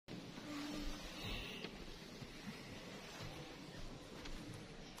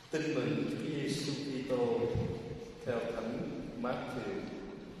Tin mừng Chúa Giêsu Kitô theo Thánh Matthew.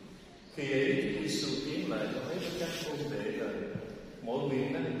 Khi ấy Chúa Giêsu tiến lại nói với các môn đệ rằng: mọi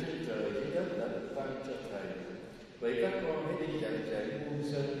quyền năng trên trời dưới đất đã được ban cho Thầy. Vậy các con hãy đi giảng dạy muôn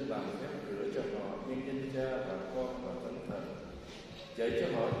dân, làm phép rửa cho họ nhân danh Cha và Con và Thánh Thần, dạy cho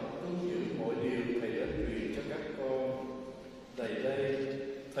họ tuân giữ mọi điều Thầy đã truyền cho các con. Này đây,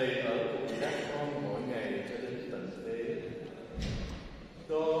 Thầy ở cùng các con mỗi ngày cho đến tận thế.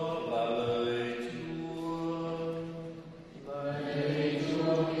 Đó là lời Chúa. Lạy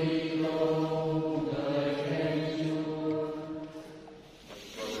Chúa Kitô, lời khen Chúa.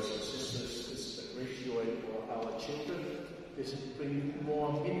 Brothers and sisters, this is a great joy for our children. This brings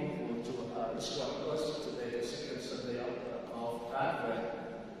more meaningful to us today, the second Sunday of Advent,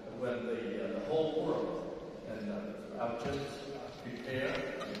 when the whole world and I've just prepared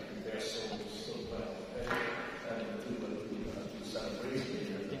so well, and to celebrate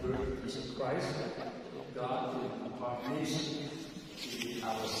the birth of Jesus Christ, God in incarnation,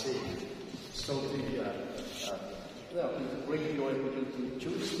 our Savior. So it's a great joy to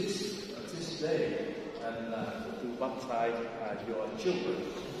choose this day and to baptize your children.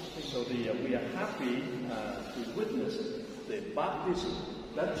 So we are happy to witness the baptism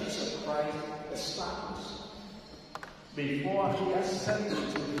that Jesus Christ established. Before he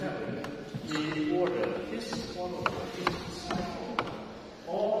ascended to heaven, he ordered his followers, his disciples,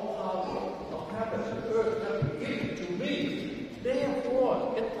 all power of heaven and earth have been given to me.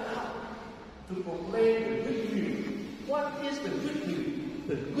 Therefore, get out to proclaim the good news. What is the good news?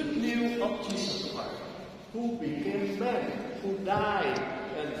 The good news of Jesus Christ, who became man, who died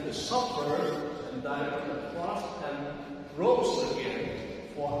and suffered and died on the cross and rose again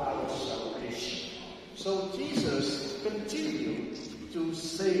for our salvation. So Jesus continued to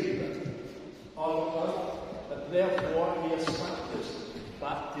save all of us, but therefore he established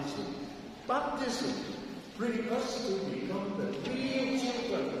baptism. Baptism brings us to become the real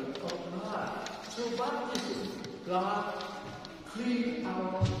children of God. So baptism, God clean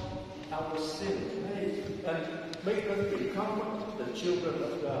out our sin, right? And make us become the children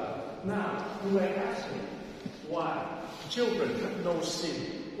of God. Now, you may ask me, why? Children have no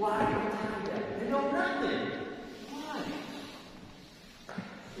sin. Why not that? They know nothing. Why?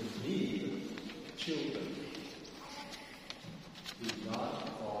 Indeed, children do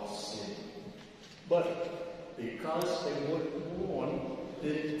not cause sin. But because they were born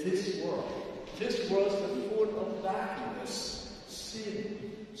in this world is full of darkness, sin.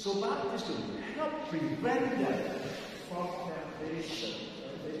 So baptism helped prevent them from temptation.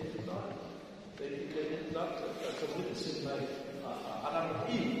 They did not commit sin like Adam and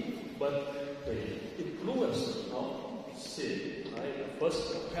Eve, but the influence of sin, right? The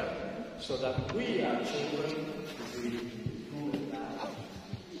first parent, so that we are children to be ruled out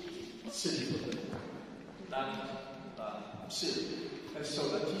sinfully, not sin. And so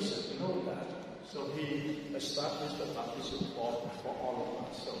that Jesus knows that. So he established the baptism for all of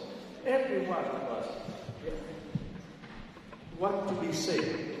us. So every one of us want to be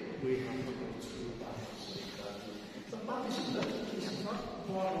saved. We have to go through baptism. The baptism is not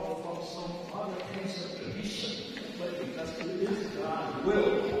borrowed from some other ancient tradition, but because it is God's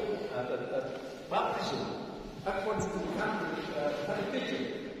will. Baptism, according to Catholic catechism,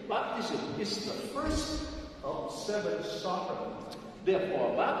 baptism is the first of 7 sacraments.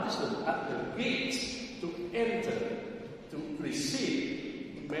 Therefore, baptism at the gates to enter, to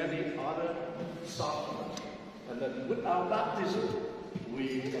receive many other sacraments. And then with our baptism,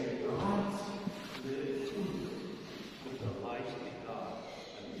 we can grant the truth with the light of God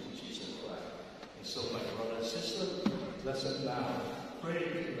and in Jesus Christ. And so, my brother and sister, let's now pray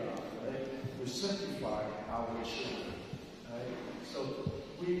to God, right? To sanctify our children. Right? So,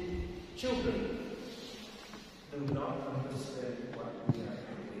 we children do not understand what we are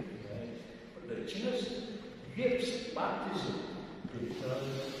doing, right? But the church gives baptism because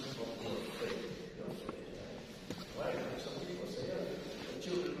of your faith. Right? Some people say, the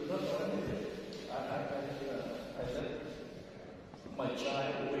children do not know anything. I let my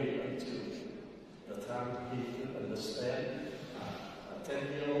child wait until the time he can understand.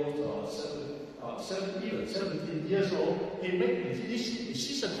 10-year-old or 17 years old, he makes his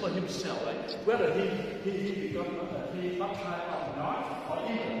decision for himself, right? Whether he baptized or not, or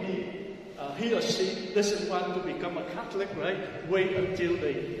even he or she doesn't want to become a Catholic, right? Wait until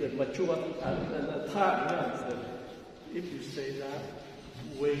they mature and time. If you say that,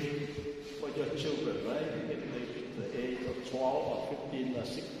 wait for your children, right? Maybe the age of 12 or 15 or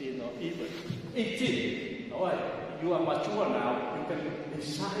 16 or even 18. All right, you are mature now. You can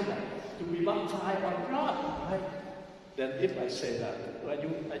decide to be baptized or not, right? Then if I say that, are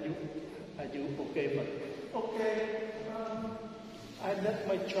you okay? But okay, I let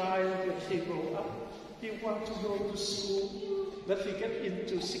my child when he grow up. He wants to go to school. Let he get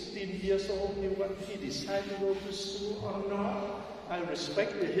into 16 years old. He decide to go to school or not. I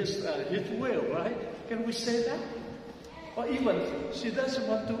respect his will, right? Can we say that? Or even she doesn't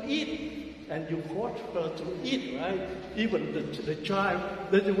want to eat, and you force her to eat, right? Even the child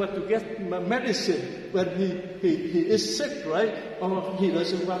doesn't want to get medicine when he is sick, right? Or he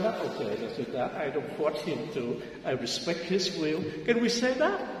doesn't want that. Okay, that's that. I don't force him to. I respect his will. Can we say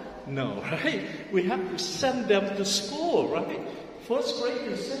that? No, right? We have to send them to school, right? First grade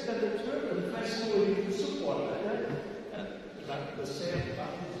and second and third and high school, we need to support that, right? And like the same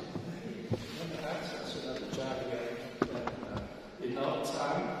when I asked another child again, enough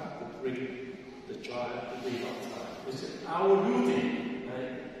time to bring the child to be on time. It's our duty,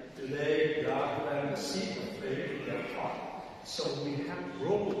 right? Today, God planted the seed of faith in their heart. So we have to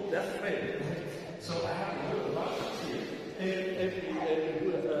grow that faith. So I have to do a lot of here. Every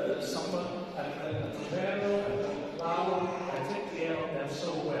summer, and tomato and flower, I take care of them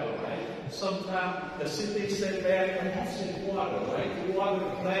so well, right? Sometimes the city say, man, I'm using water, right? You water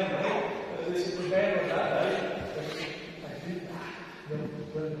the plant, right? This is tomato, right? I did that.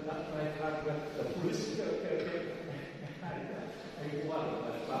 When the police said, okay, I water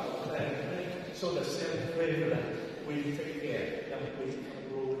the flower plant, right? So the same way that we take care, that we can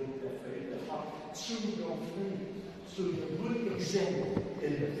grow in the faith, the heart, through your faith. So the good example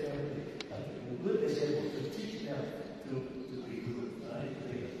in the family, the good example to teach them to be good, right?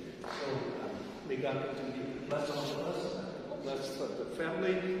 So we got to bless all of us, bless the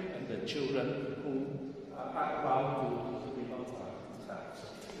family and the children who are about to be baptized.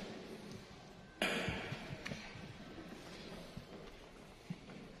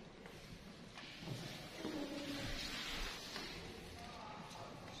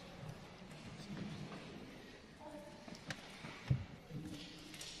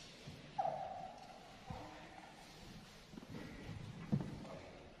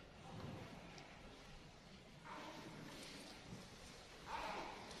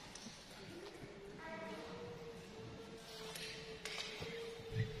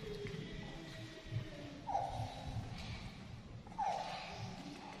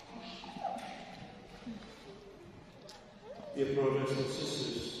 Dear brothers and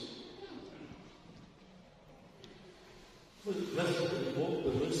sisters, let's invoke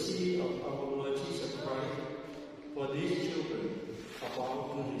the mercy of our Lord Jesus Christ for these children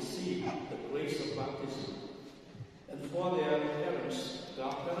about to receive the grace of baptism, and for their parents,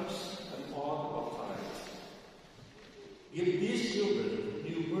 godparents, and all baptized. Give these children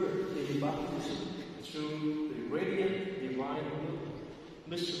new birth in baptism through the radiant divine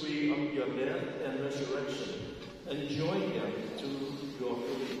mystery of your death and resurrection, and join them to your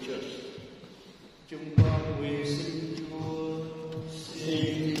holy church. Chúng con nguyện xin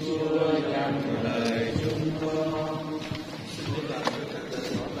Chúa giảng lời chúng con. Xin hãy làm cho các đứa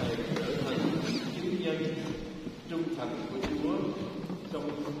nhỏ này trở thành chứng nhân trung thành của Chúa trong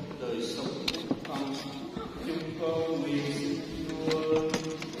đời sống của con. Chúng con nguyện xin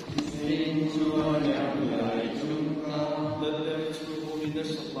Chúa giảng lời chúng con. Let them through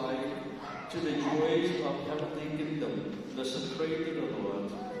holiness of life to the joys of heavenly kingdom, listen pray to the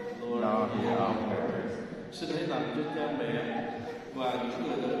Lord. Lord, hear our prayers. Xin hãy làm cho cha mẹ và những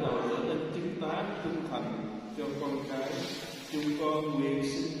người đỡ đầu trở nên chứng tá trung thành cho con cái. Chúng con nguyện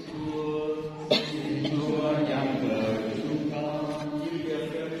xin Chúa giảng lời chúng con. Give their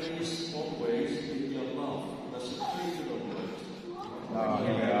families always in your love. Listen pray to the Lord. Lord,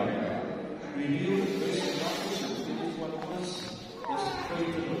 hear our prayers. Renew the grace of baptism in each one of us. Listen pray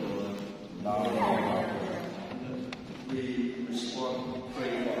to the Lord. We respond,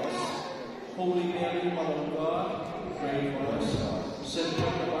 pray for us. Holy Mary, Mother of God, pray for us. Saint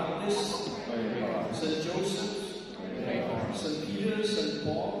John the Baptist, pray for us. Saint Joseph, pray for us. Saint Peter, Saint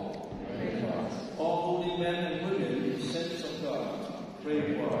Paul, pray for us. All holy men and women, saints of God, pray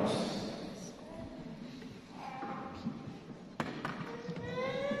for us.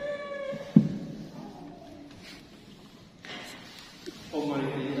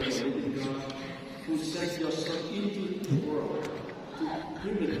 Almighty and living God, who sent your Son into the world to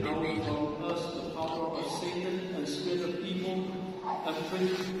bring out from us the power of Satan and spirit of evil, and bring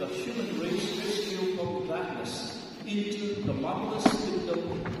the human race rescued from darkness into the marvelous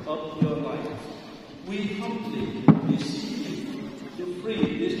kingdom of your life. We humbly beseech you to free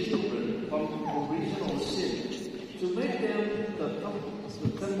these children from original sin, to make them the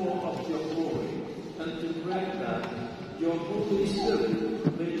temple of your glory, and to grant that your Holy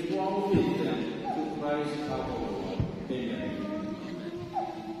Spirit may dwell in them to Christ our Lord.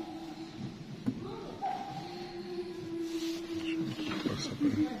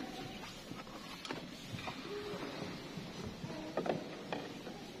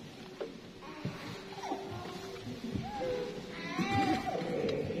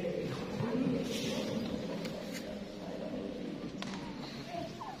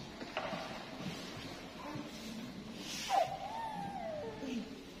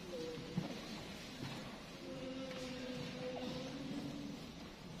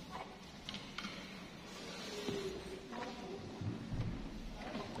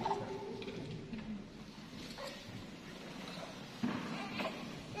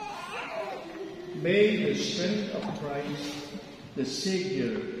 May the strength of Christ, the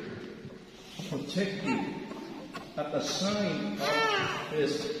Savior, protect you. At the sign of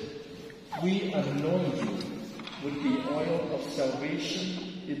this, we anoint you with the oil of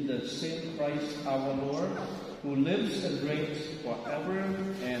salvation in the same Christ our Lord, who lives and reigns forever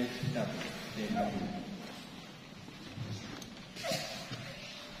and ever. Amen.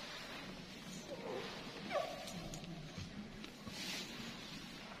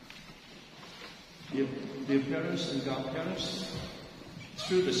 Dear parents and godparents,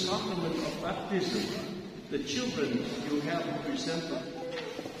 through the sacrament of baptism, the children you have presented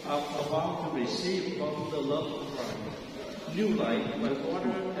are about to receive from the love of Christ new life by water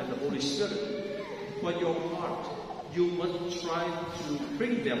and the Holy Spirit. For your part, you must try to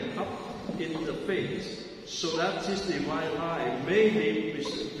bring them up in the faith, so that his divine life may be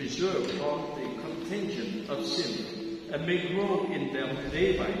preserved from the contagion of sin, and may grow in them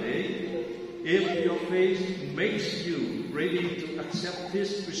day by day. If your faith makes you ready to accept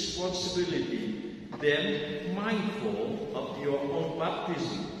this responsibility, then, mindful of your own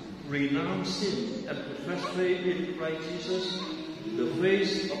baptism, renounce sin and profess faith in Christ Jesus, the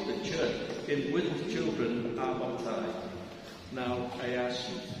faith of the church in which children are baptized. Now I ask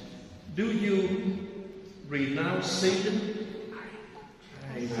you, do you renounce Satan?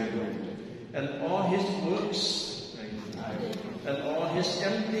 I do. And all his works? I do. And all his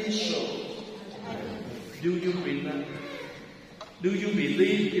empty show? Do you renounce? Do you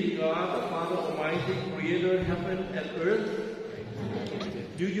believe in God, the Father Almighty, Creator of heaven and earth?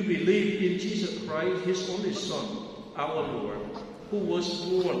 Do you believe in Jesus Christ, His only Son, our Lord, who was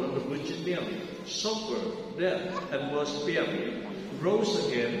born of the Virgin Mary, suffered death and was buried, rose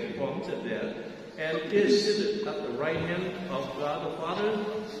again from the dead, and is seated at the right hand of God the Father?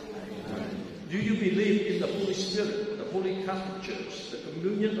 Do you believe in the Holy Spirit, the Holy Catholic Church, the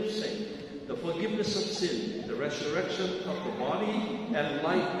communion of saints, the forgiveness of sin, the resurrection of the body, and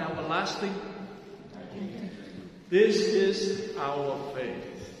life everlasting? This is our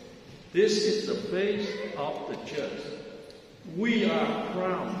faith. This is the faith of the church. We are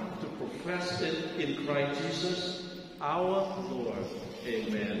proud to profess it in Christ Jesus, our Lord.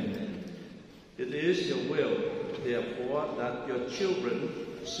 Amen. It is your will, therefore, that your children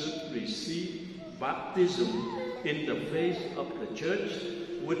should receive baptism in the faith of the church,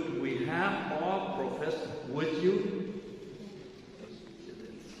 which we have all professed with you.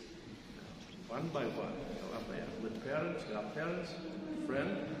 One by one, with parents, godparents,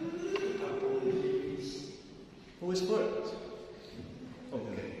 friends. Who is first?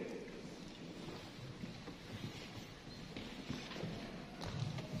 Okay.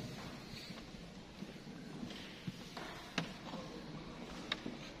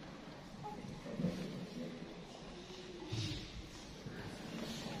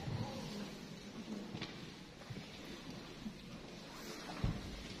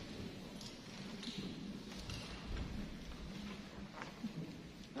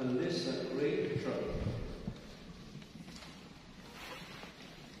 And this is a great trouble.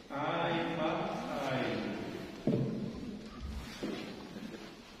 I baptize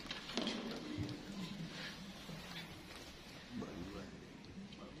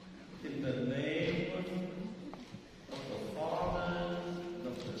in the name of the Father,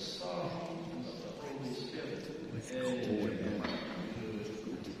 of the Son, and of the Holy Spirit. Amen.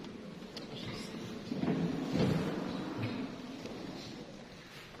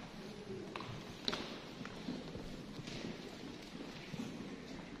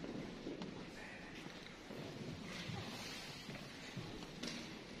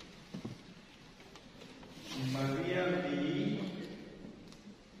 Maria di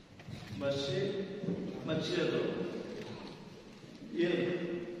Macedo,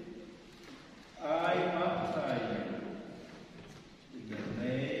 I baptize you in the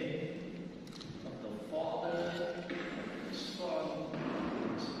name of the Father, the Son,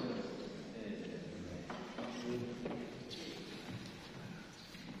 and the Spirit.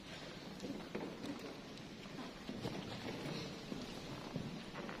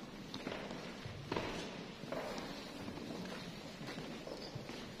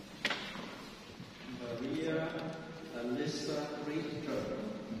 Maria Alissa Richter.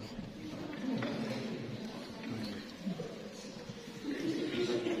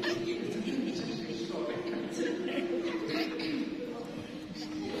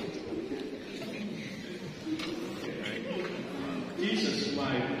 Jesus,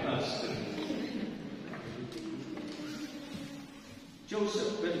 my pastor.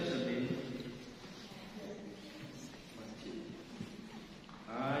 Joseph Benjamin.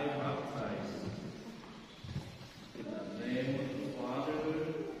 I baptize in the name of the Father,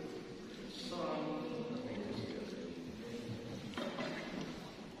 the Son,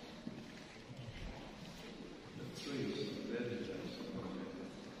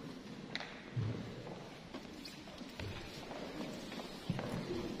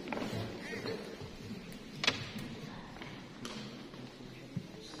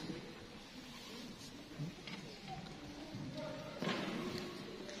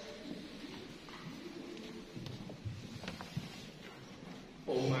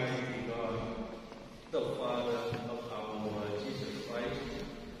 Almighty God, the Father of our Lord Jesus Christ,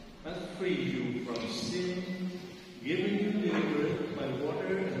 has freed you from sin, given you new birth by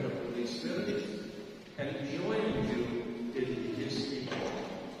water and the Holy Spirit, and joined you in His people.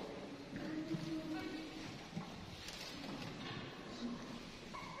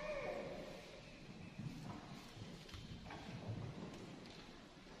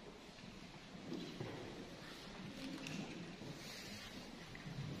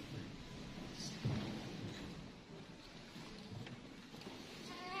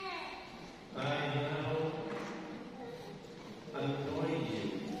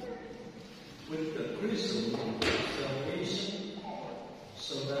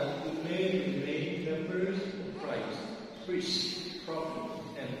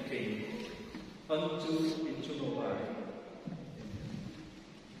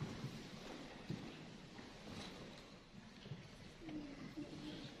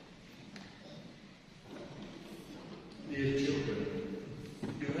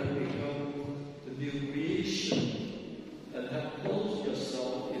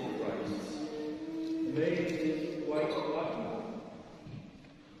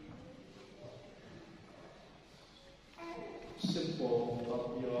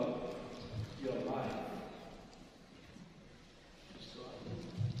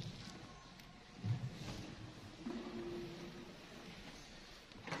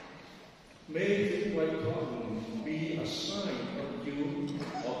 May this white garment be a sign of you,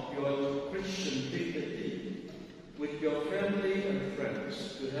 of your Christian dignity, with your family and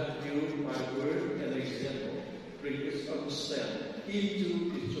friends, to have you, by word and example, bring this understanding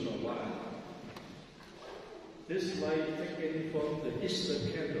into eternal life. This light taken from the Easter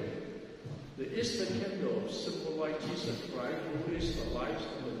candle. The Easter candle symbolize Jesus Christ, who is the light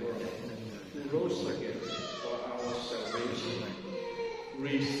of the world, who rose again for our salvation.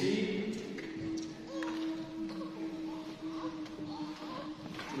 Receive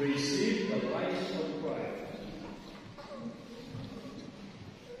the light of Christ.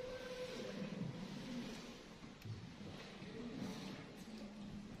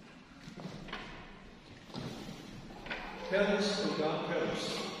 Parents and godparents,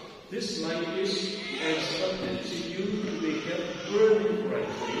 this light is instructed to you to be kept burning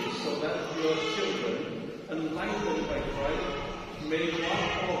brightly, so that your children, enlightened by Christ, may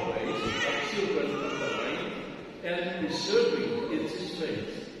walk always as children of the light, and preserving its faith,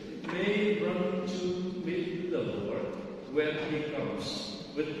 may run to meet the Lord when He comes,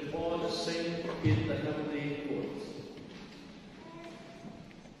 with all the saints in the heavenly courts.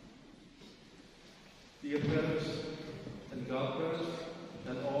 Dear parents and godparents,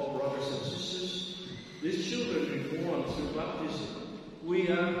 and all brothers and sisters, these children reborn through baptism, we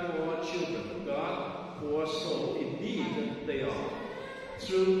are all children of God, for so indeed they are.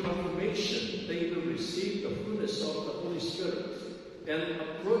 Through confirmation, they will receive the fullness of the Holy Spirit, and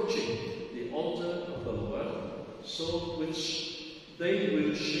approaching the altar of the Lord, so which they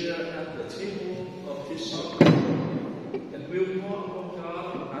will share at the table of His Son, and will call upon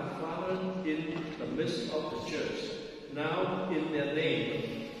God our Father in the midst of the church, now in their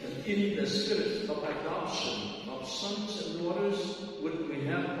name, and in the spirit of adoption of sons and daughters, which we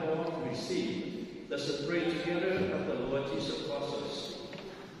have all received. Let us pray together as the Lord Jesus taught us.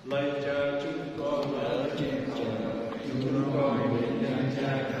 Lạy Cha chúng con ở trên trời, chúng con nguyện danh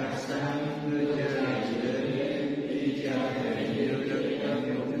Cha phát sáng, đưa Cha này đến, ý Cha thể yêu đất đất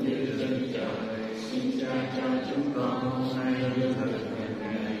cũng như dân trời. Xin Cha cho chúng con hôm nay lương thực hàng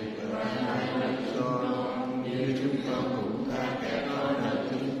ngày, và tha nợ con như chúng con cũng tha kẻ có nợ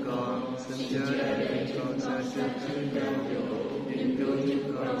chúng con. Xin chớ để chúng con sa sút trước đau khổ, nhưng cứu chúng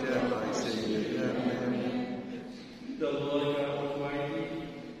con ra khỏi sự dữ. Amen. The Lord God Almighty,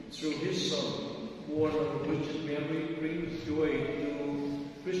 through His Son, born of the Virgin Mary, brings joy to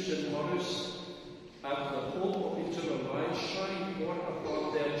Christian mothers, and the hope of eternal life shine forth upon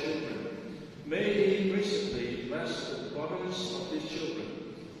their children. May He graciously bless the daughters of these children,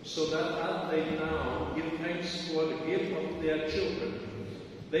 so that as they now give thanks for the gift of their children,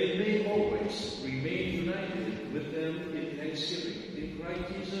 they may always remain united with them in thanksgiving. In Christ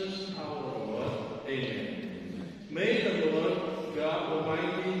Jesus our Lord. Amen. May the Lord God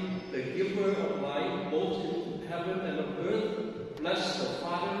Almighty, the giver of life, both in heaven and on earth, bless the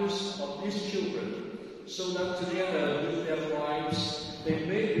fathers of these children, so that together with their wives they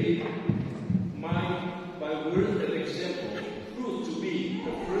may be mine by word and example, proved to be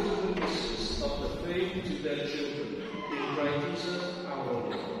the first witnesses of the faith to their children. In Christ Jesus our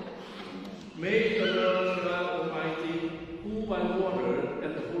Lord. May the Lord God Almighty, who by water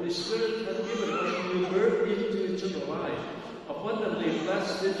and the Holy Spirit has given us new birth into eternal life, abundantly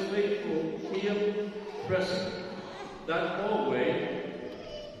bless this faithful here present, that always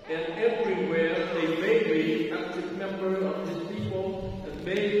and everywhere they may be active member of His people, and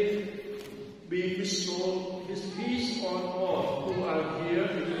may be bestowed His peace on all who are here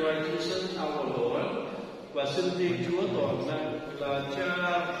in Christ Jesus our Lord. Và xin Thiên Chúa toàn năng là Cha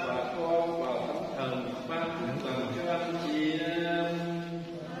và Con và Thánh Thần ban phước lành cho anh chị em.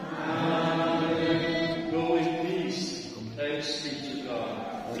 Amen. Go in peace. Thanks be to God.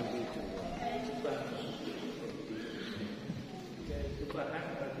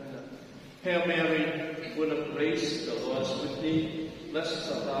 Hail Mary, full of grace, the Lord is with thee.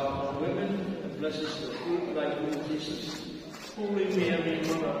 Blessed art thou among women, and blessed is the fruit of thy womb, Jesus. Holy Mary,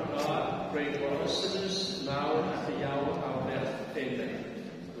 Mother of God, pray for us sinners, now and at the hour of our death. Amen.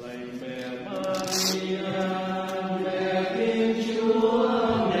 Lạy mẹ Maria, mẹ Thiên Chúa,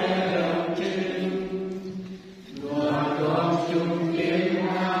 mẹ đồng trinh, Loa con chung tiếng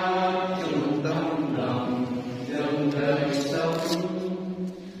hát, chung tâm lòng, dâng đời sống.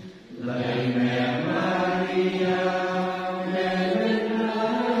 Lạy mẹ Maria, mẹ nhân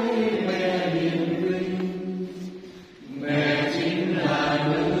ái, mẹ hiền linh, mẹ chính là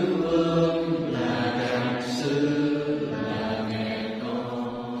nữ vương, là đàn sư, là mẹ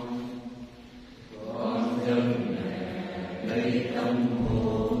con. Con dâng mẹ đầy tâm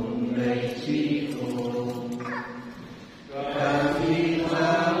hồn, đầy trí hồn. Cả khi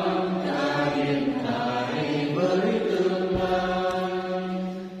tháng, cả hiện tại với tương lai.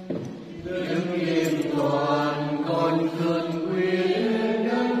 Đức Yên toàn con khẩn nguyện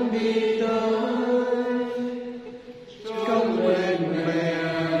đang đi tới. Trong bên mẹ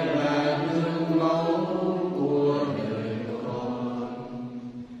là gương máu của đời con.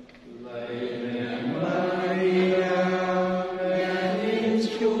 Lạy mẹ Maria, mẹ Thiên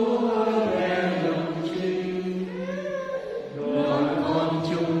Chúa, mẹ đồng trinh, đoàn con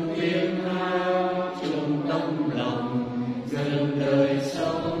chung tiếng hát, chung tâm lòng, dâng đời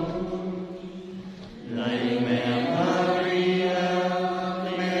sống. Lạy mẹ Maria,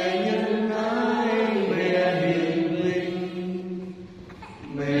 mẹ nhân ái, mẹ hiền linh,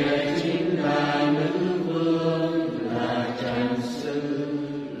 mẹ chính là nữ vương, là tràng sư,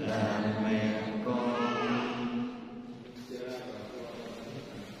 là mẹ con.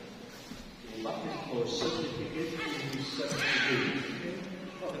 baptismal certificate in 70.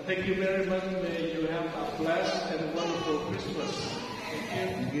 Thank you very much. May you have a blessed and wonderful Christmas.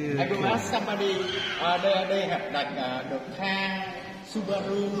 Thank you. I will ask somebody, they have like the car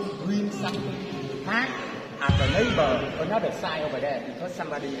Subaru green something park at the neighbor another side over there because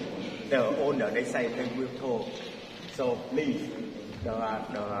somebody, the owner, they say they will tow. So please,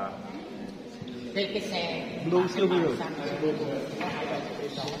 cái xe blue Subaru xanh có hai bài cái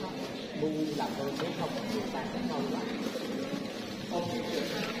đó blue là tôi nếu không người ta sẽ ngon lắm. Okay.